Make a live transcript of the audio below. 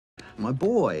My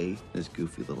boy, this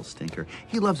goofy little stinker,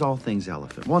 he loves all things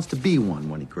elephant, wants to be one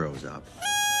when he grows up.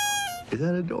 Is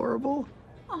that adorable?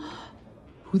 Oh.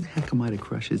 Who the heck am I to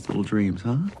crush his little dreams,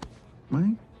 huh?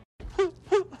 Right?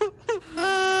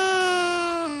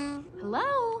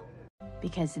 Hello?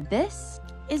 Because this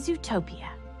is Zootopia.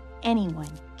 Anyone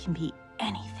can be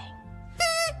anything.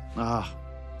 Ah,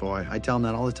 boy, I tell him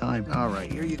that all the time. All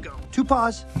right, here you go. 2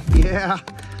 paws. Yeah.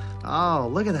 Oh,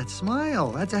 look at that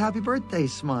smile. That's a happy birthday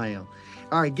smile.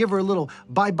 All right, give her a little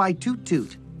bye-bye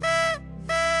toot-toot.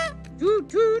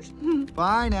 Toot-toot.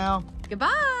 Bye now.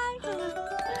 Goodbye.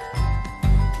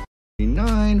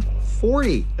 39,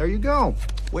 40. There you go.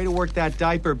 Way to work that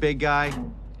diaper, big guy.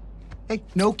 Hey,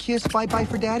 no kiss bye-bye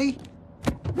for daddy?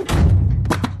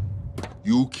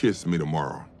 You kiss me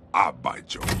tomorrow, I'll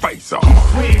bite your face off.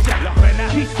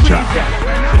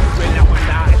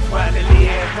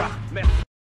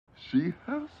 She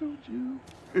hustled you.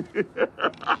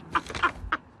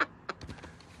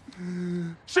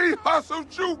 She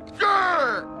hustled you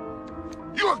good.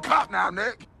 You a cop now,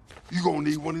 Nick. You gonna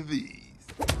need one of these.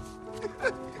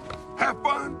 Have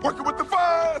fun working with the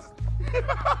fuzz.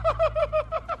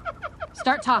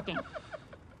 Start talking.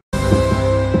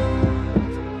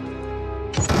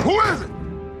 Who is it?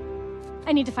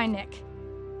 I need to find Nick.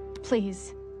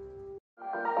 Please.